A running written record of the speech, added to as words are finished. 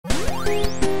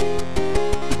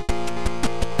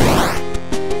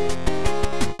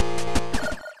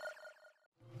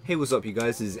Hey, what's up you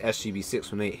guys, this is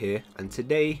SGB618 here, and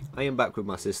today I am back with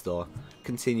my sister,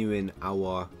 continuing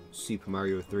our Super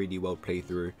Mario 3D World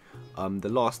playthrough. The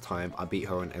last time I beat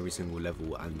her on every single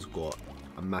level and got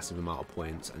a massive amount of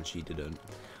points, and she didn't.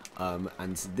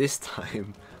 And this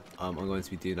time, I'm going to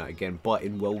be doing that again, but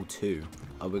in World 2.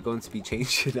 We're going to be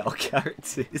changing our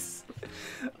characters.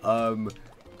 And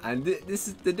this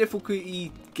is, the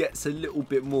difficulty gets a little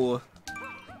bit more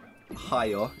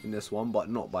higher in this one, but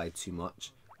not by too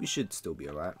much. We should still be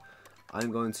alright.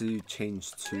 I'm going to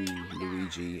change to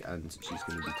Luigi and she's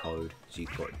going to be Toad. She's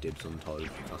got dibs on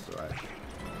Toad. That's alright.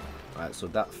 Alright, so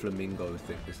that flamingo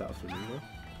thing, is that a flamingo?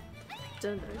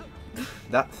 Don't know.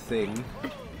 That thing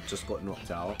just got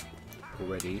knocked out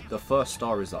already. The first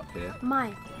star is up here.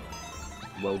 Mine.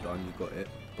 Well done, you got it,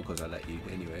 because I let you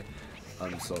anyway.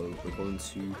 So we're going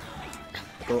to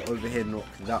go over here, knock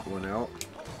that one out.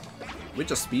 We're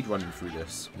just speed running through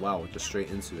this. Wow, just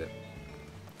straight into it.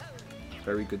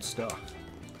 Very good stuff.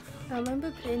 I remember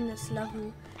playing this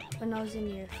level when I was in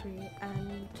year 3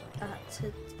 and I had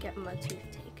to get my tooth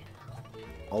taken out.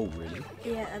 Oh really?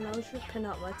 Yeah, and I was ripping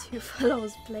out my tooth while I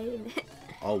was playing it.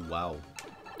 Oh wow.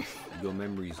 Your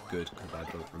memory is good because I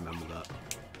don't remember that.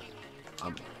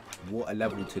 What a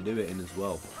level to do it in as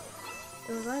well.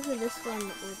 It was either this one or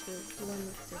the one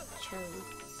with the cherry.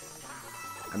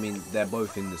 I mean, they're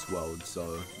both in this world,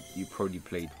 so you probably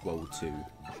played World 2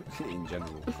 in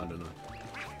general. I don't know.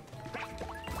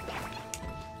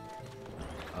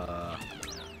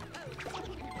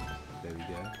 There we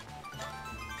go.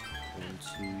 1,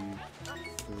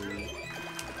 2, 3.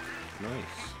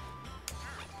 Nice.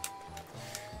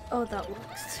 Oh, that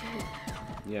works too.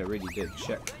 Yeah, it really did.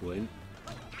 Checkpoint.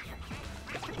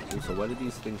 Also, why do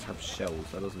these things have shells?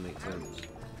 That doesn't make sense.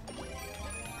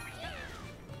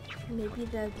 Maybe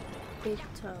they're big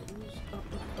toes.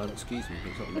 Oh. Excuse me,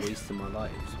 it's not wasting my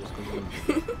lives. What's going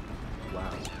on?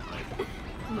 Wow. Like,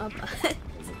 My bad.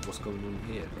 what's going on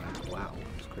here? Right? Wow,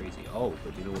 it's crazy. Oh,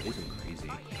 but you know what isn't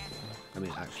crazy? I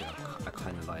mean, actually, I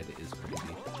kind of lied. It is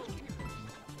crazy.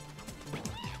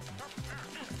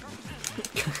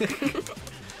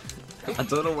 I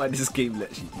don't know why this game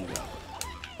lets you do that.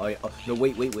 Oh, yeah. Oh, no,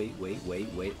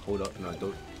 wait. Hold up. No,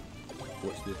 don't.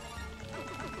 Watch this.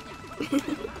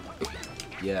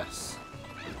 Yes.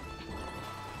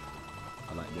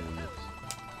 I like doing this.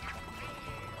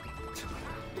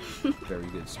 Very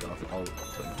good stuff. Oh,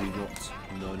 but do not.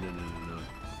 No.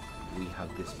 We have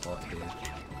this part here.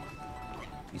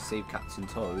 We save Captain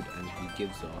Toad and he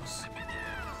gives us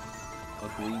a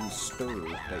green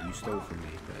stone that you stole from me,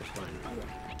 but it's fine.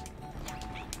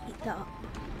 Eat that up.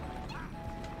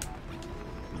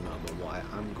 No, but what I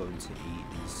am going to eat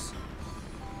is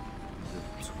the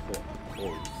top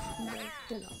of. No,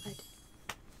 do not. I did.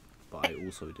 But I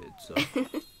also did, so. Fine.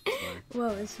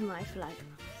 Well, it's my flag.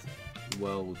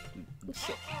 Well,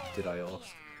 did I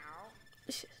ask?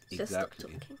 Just Exactly.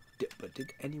 stop talking. But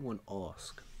did anyone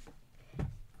ask?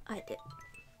 I did.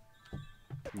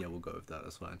 Yeah, we'll go with that,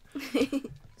 that's fine.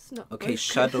 It's not Okay, broken.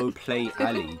 Shadow Play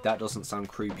Alley. That doesn't sound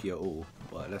creepy at all.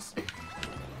 But let's.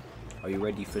 Are you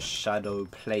ready for Shadow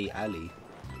Play Alley?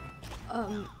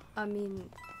 I mean,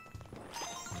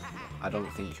 I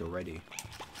don't think you're ready.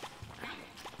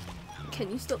 can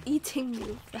you stop eating me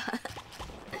with that?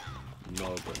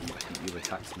 No, but you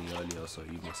attacked me earlier, so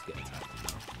you must get attacked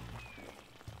now.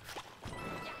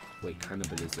 Wait,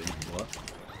 cannibalism? What?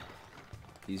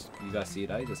 You guys see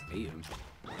it? I just ate him.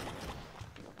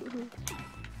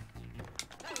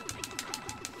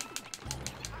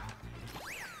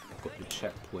 Got the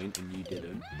checkpoint and you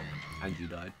didn't. And you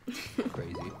died.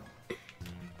 Crazy.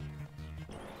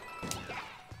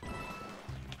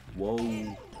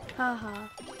 Whoa. Haha.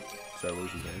 Sorry, what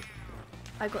was you saying?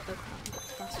 I got the crown.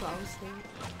 That's what I was saying.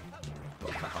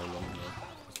 But for how long though?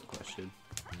 That's the question.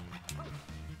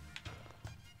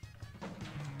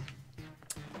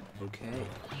 Okay.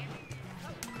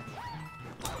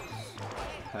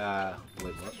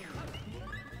 Wait, what?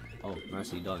 Oh,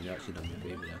 nicely done. You actually done your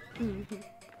favour there.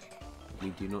 We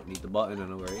do not need the button. I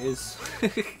know where it is.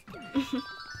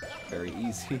 Very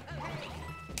easy.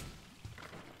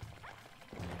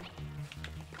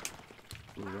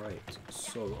 Right.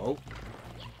 So, oh,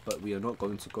 but we are not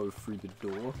going to go through the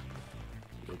door.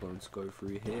 We're going to go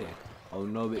through here. Oh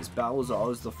no, it's Bowser. I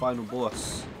was the final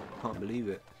boss. Can't believe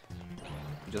it.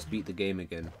 We just beat the game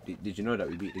again. Did you know that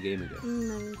we beat the game again?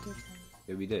 No, you didn't.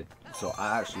 Yeah, we did. So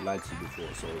I actually lied to you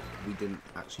before. So we didn't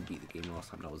actually beat the game last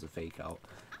time. That was a fake out.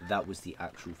 That was the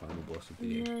actual final boss of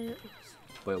the game. No, it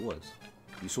But it was.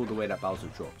 You saw the way that Bowser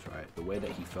dropped, right? The way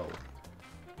that he fell.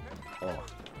 Oh,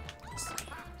 it's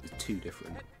too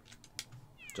different.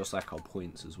 Just like our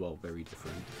points as well, very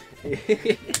different.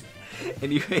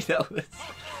 Anyway, that was...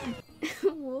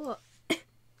 What?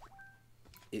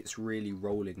 It's really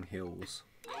rolling hills.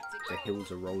 The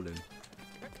hills are rolling.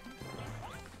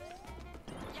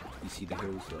 You see the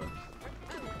hills though?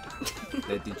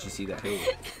 There, did you see that hill?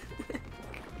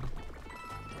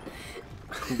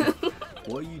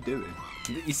 What are you doing?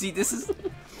 You see, this is...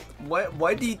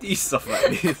 Why do you do stuff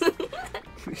like this?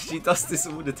 She does this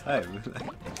all the time.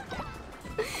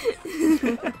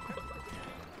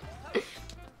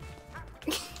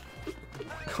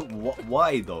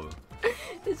 Why though?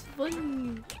 It's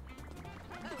funny.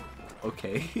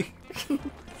 Okay.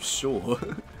 Sure.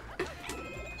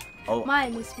 Oh.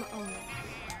 Mine is my own.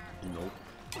 Nope.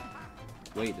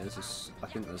 Wait, I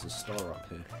think there's a star up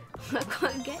here. I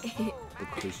can't get it.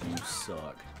 Because you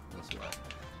suck. That's why.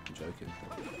 I'm joking.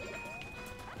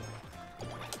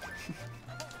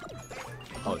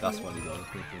 Oh, that's funny though.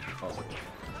 Oh,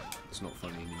 it's not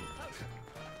funny anymore.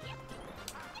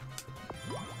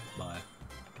 Bye.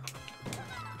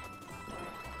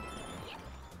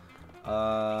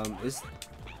 Is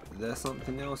there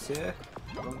something else here?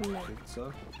 I don't think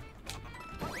so.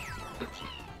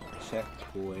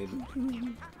 Checkpoint.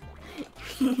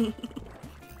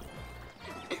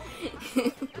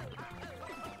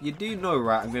 You do know,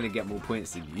 right? I'm gonna get more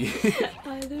points than you.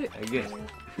 I don't. Again.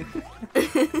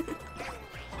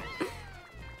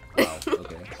 Wow.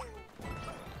 Okay.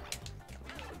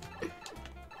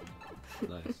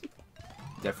 Nice.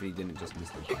 Definitely didn't just miss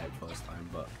the pipe first time,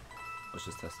 but I was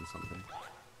just testing something.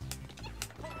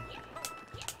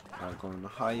 Alright, go on the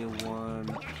higher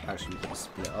one. Actually, we can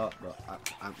split up, but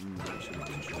I'm actually not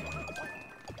too sure.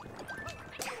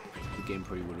 The game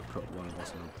probably would have put one of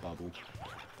us in a bubble.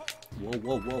 Whoa,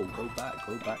 whoa, whoa! Go back,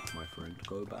 my friend,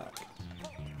 go back.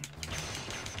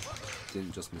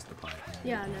 Didn't just miss the pipe.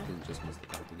 Yeah, I know. Didn't just miss the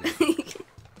pipe again.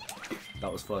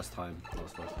 That was first time. That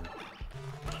was first time.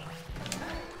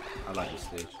 I like this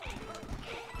stage.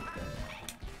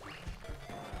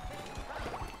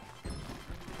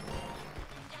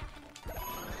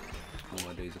 All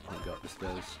my days I can't get up the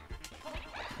stairs.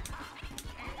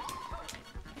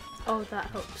 Oh, that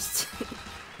helps.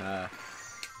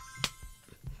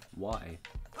 Why?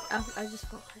 I just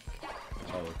felt like.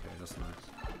 Oh, okay, that's nice.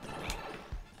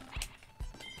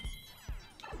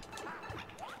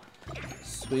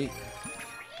 Sweet.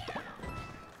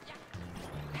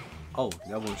 Oh,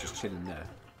 the other one's just chilling there.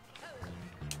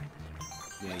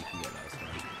 Yeah, you can get that as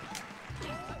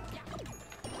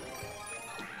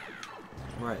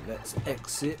well. Right, let's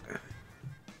exit.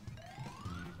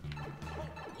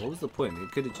 What was the point?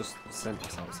 It could have just sent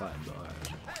us outside, but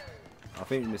I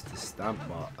think we missed the stamp,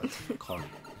 but I can't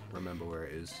remember where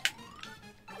it is.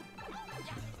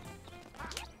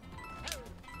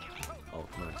 Oh,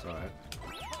 nice, alright.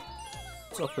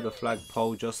 Top of the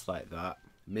flagpole, just like that.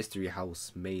 Mystery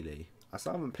House Melee. I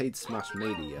still haven't played Smash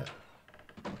Melee yet.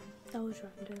 That was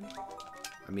random.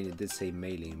 I mean, it did say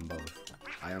Melee in both.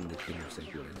 I am the king of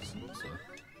segues, so.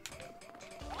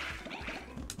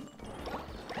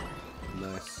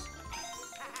 Nice.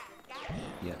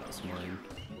 Yeah, that's mine.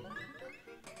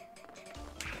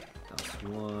 That's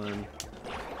one.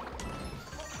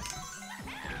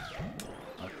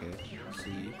 Okay,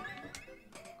 see you.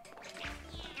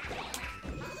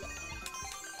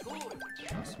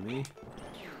 That's me.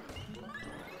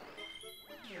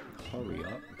 Hurry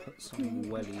up, put some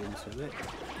welly into it.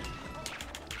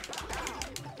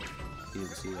 You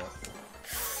didn't see that.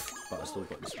 But I still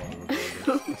got this one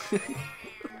recorded.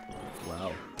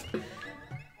 Wow.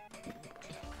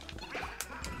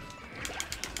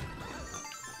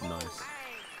 Nice.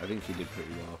 I think you did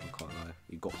pretty well, I can't lie.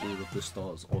 You got all of the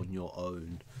stars on your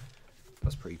own.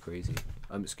 That's pretty crazy.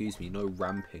 Excuse me, no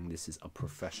ramping, this is a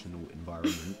professional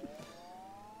environment.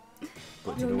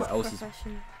 But do you know what else is...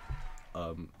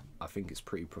 I think it's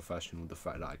pretty professional, the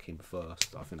fact that I came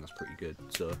first. I think that's pretty good.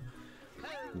 So,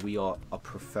 we are a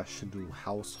professional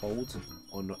household,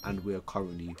 and we are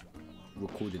currently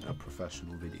recording a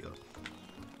professional video.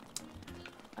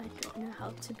 I don't know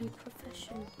how to be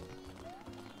professional.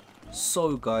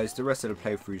 So guys, the rest of the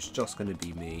playthrough is just going to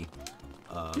be me.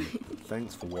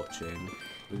 Thanks for watching.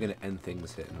 We're going to end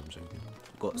things here. No, I'm joking.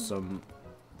 Got some...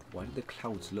 Why do the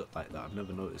clouds look like that? I've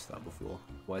never noticed that before.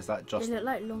 Why is that just... They look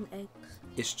like long eggs.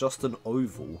 It's just an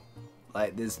oval.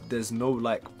 Like, there's no,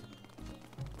 like,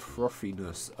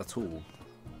 frothiness at all.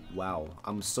 Wow.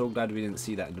 I'm so glad we didn't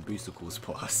see that in the boosticles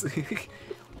pass.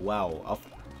 Wow.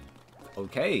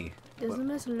 Okay. There's the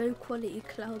most low quality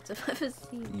clouds I've ever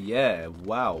seen. Yeah,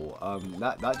 wow.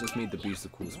 That just made the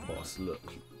boosticles pass look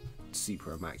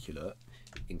super immaculate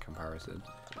in comparison.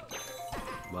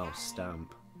 Wow,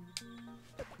 stamp.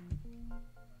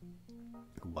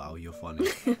 Wow, you're funny.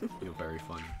 You're very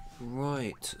funny.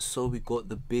 Right, so we got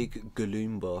the big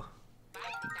Galoomba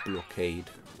blockade.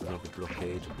 Another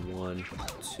blockade. 1,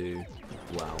 2.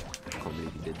 Wow, I can't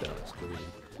believe you did that. It's crazy.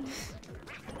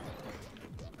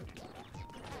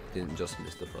 Didn't just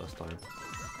miss the first time.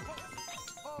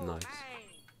 Nice.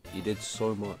 You did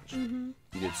so much. You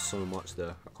did so much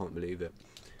there. I can't believe it.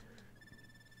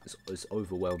 It's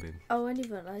overwhelming. I won't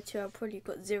even lie to you, I probably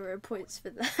got 0 points for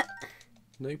that.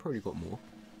 No, you probably got more.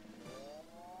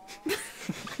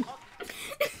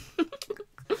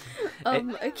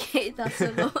 Okay, that's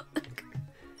a lot.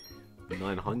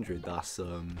 900, that's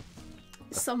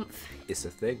Something. it's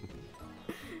a thing.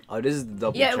 Oh, this is the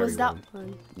double Yeah, cherry it was that one.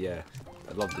 one. Yeah,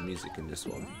 I love the music in this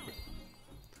one.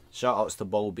 Shout outs to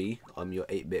Bulby. Your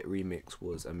 8-bit remix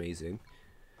was amazing.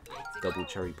 Double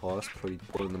cherry pass, probably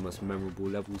one of the most memorable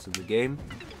levels in the game,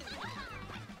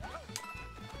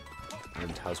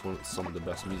 and has some of the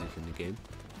best music in the game.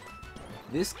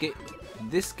 This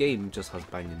game just has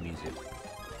banging music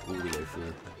all the way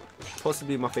through.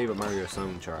 Possibly my favorite Mario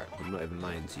soundtrack. I'm not even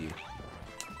lying to you.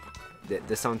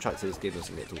 The soundtrack to this game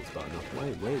doesn't get talked about enough.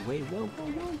 Wait, whoa,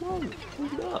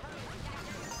 hold up.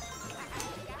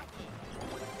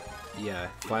 Yeah,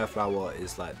 Fire Flower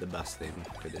is like the best thing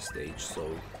for this stage, so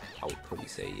I would probably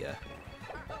say yeah.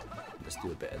 Let's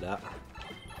do a bit of that.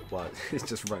 Wow, it's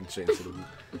just ran straight into the wall.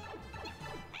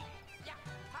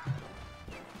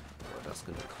 Well, that's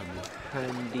gonna come in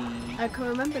handy. I can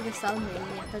remember the sound name,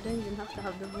 I don't even have to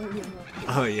have the volume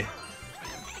up. Oh yeah.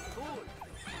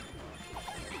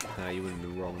 Nah, you went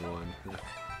in the wrong one.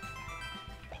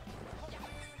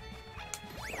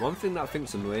 One thing that I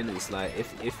think's annoying is like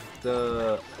if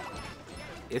the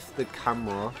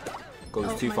camera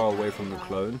goes too far away from the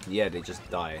clone, yeah, they just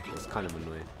die. It's kind of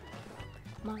annoying.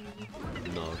 Mine.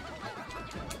 No.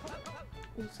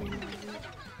 Also mine.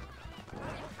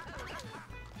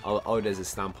 Oh, there's a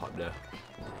stamp up there.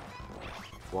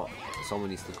 What? Someone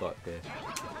needs to go up here.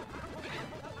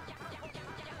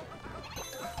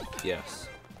 Yes.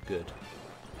 Good.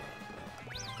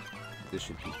 This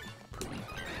should be pretty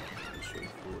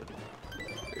straightforward.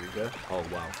 There we go. Oh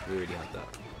wow, we already have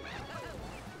that.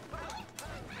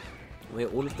 Wait,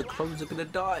 all of the clones are gonna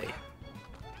die.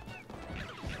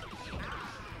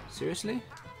 Seriously?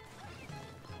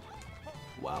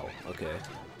 Wow, okay.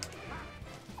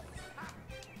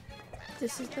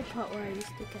 This is the part where I used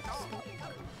to get stuck.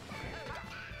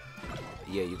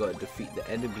 Yeah, you gotta defeat the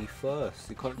enemy first.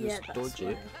 You can't just dodge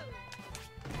it.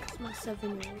 Because my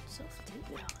 7-year-old self didn't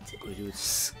know how to do Because you were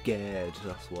scared,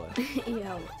 that's why. it.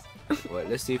 Yeah, I was. Right,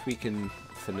 let's see if we can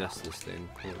finesse this thing.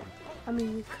 Hold on. I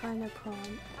mean, you kind of can't,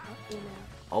 you know.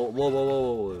 Oh,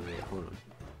 whoa, wait, hold on.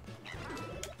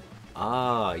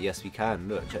 Ah, yes we can.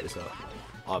 Look, check this out.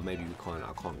 Oh, maybe we can't.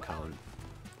 I can't count.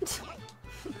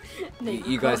 No,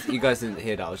 you guys didn't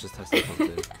hear that. I was just testing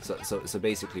something. So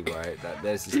basically, right, that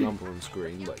there's this number on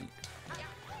screen, but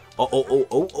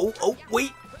oh,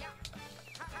 wait.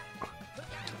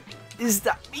 Is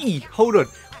that me? Hold on.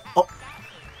 Oh,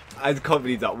 I can't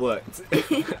believe that worked.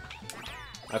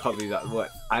 I can't believe that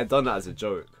worked. I had done that as a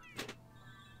joke.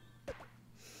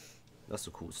 That's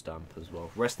a cool stamp as well.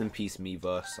 Rest in peace,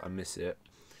 Miiverse. I miss it.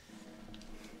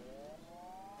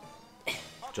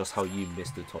 Just how you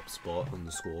missed the top spot on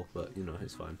the score, but you know,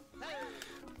 it's fine.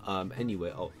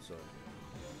 Anyway, oh, sorry.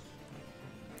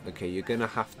 Okay, you're gonna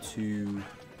have to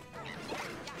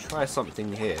try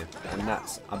something here, and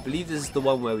that's, I believe this is the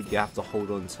one where you have to hold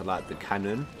on to like the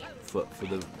cannon for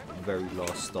the very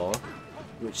last star,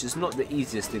 which is not the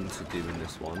easiest thing to do in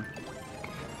this one.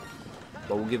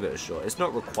 But we'll give it a shot. It's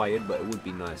not required, but it would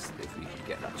be nice if we could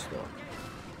get that star.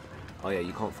 Oh yeah,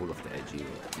 you can't fall off the edge either,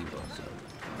 so.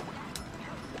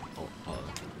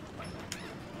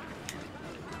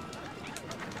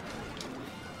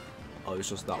 Oh, it's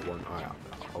just that one. Alright,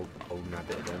 I'll nab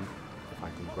it then. If I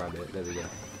can grab it. There we go.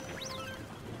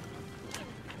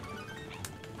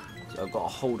 So I've got to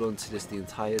hold on to this the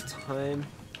entire time.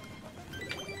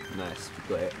 Nice,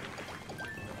 we got it.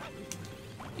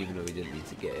 Even though we didn't need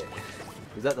to get it.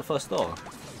 Is that the first star?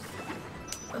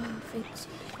 I think so.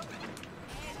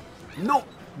 No!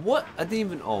 What? I didn't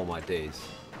even... Oh my days.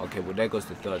 Okay, well there goes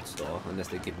the third star, unless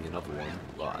they give me another one.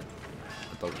 But I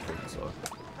don't think so.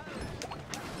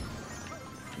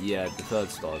 Yeah, the third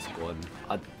star's gone.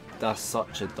 That's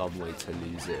such a dumb way to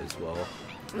lose it as well.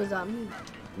 Was that me?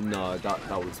 No, that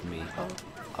was me. Oh.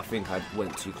 I think I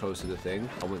went too close to the thing.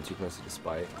 I went too close to the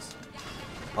spikes.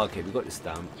 Okay, we got the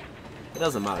stamp. It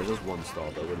doesn't matter, just one star,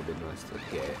 but it would have been nice to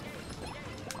get it.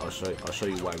 I'll show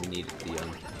you why we needed the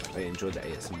I enjoyed the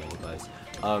ASMR, guys.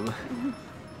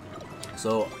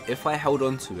 So if I held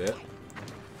on to it,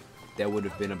 there would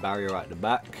have been a barrier at the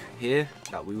back here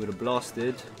that we would have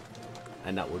blasted,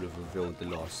 and that would have revealed the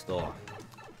last star.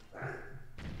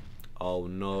 Oh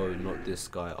no, not this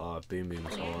guy. Boom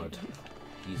Boom's hard.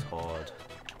 He's hard.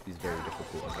 He's very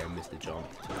difficult. Okay, I missed the jump.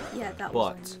 Yeah, that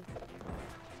was.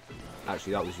 But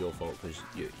actually, that was your fault because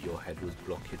your head was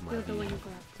blocking my You're the one view. who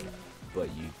grabbed me. But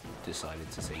you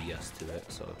decided to say yes to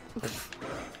it, so.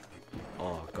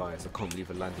 Oh, guys, I can't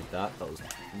believe I landed that. That was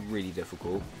really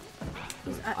difficult.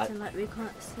 He's acting like we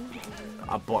can't see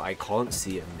him. But I can't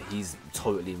see him. He's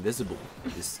totally invisible.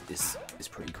 It's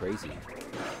pretty crazy.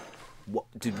 What,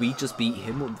 did we just beat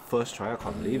him on the first try? I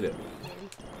can't believe it.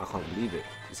 I can't believe it.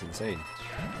 It's insane.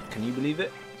 Can you believe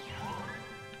it?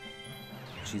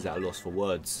 She's at a loss for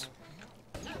words.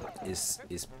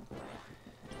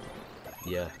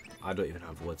 Yeah, I don't even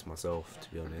have words myself,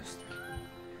 to be honest.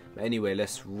 But anyway,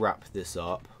 let's wrap this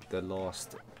up. The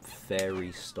last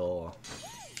fairy star.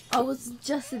 I was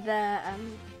just there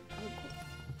and.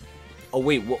 Oh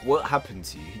wait, what happened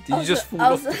to you? Did you just fall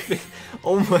I off the thing?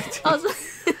 Oh my god.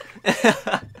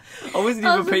 I wasn't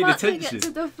even paying about attention. to get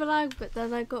to the flag, but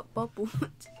then I got bubbled.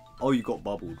 Oh, you got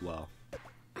bubbled. Wow.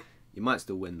 You might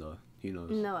still win though. Who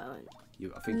knows? No, I won't.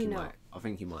 I think you might. I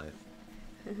think you might.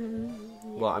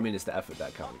 Well, I mean, it's the effort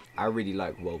that counts. I really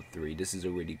like World 3. This is a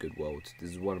really good world. This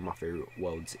is one of my favourite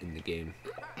worlds in the game.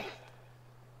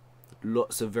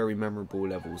 Lots of very memorable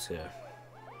levels here.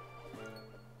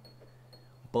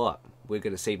 But we're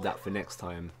going to save that for next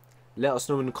time. Let us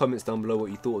know in the comments down below what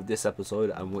you thought of this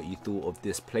episode and what you thought of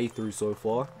this playthrough so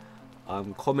far.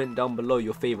 Comment down below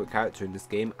your favourite character in this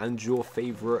game and your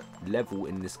favourite level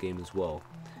in this game as well.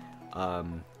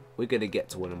 We're going to get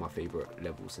to one of my favourite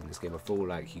levels in this game. I feel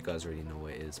like you guys already know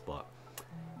what it is. But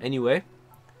anyway,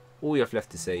 all you have left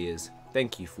to say is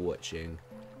thank you for watching.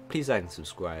 Please like and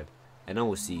subscribe. And I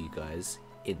will see you guys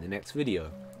in the next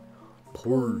video.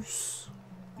 Peace.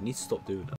 You need to stop doing that.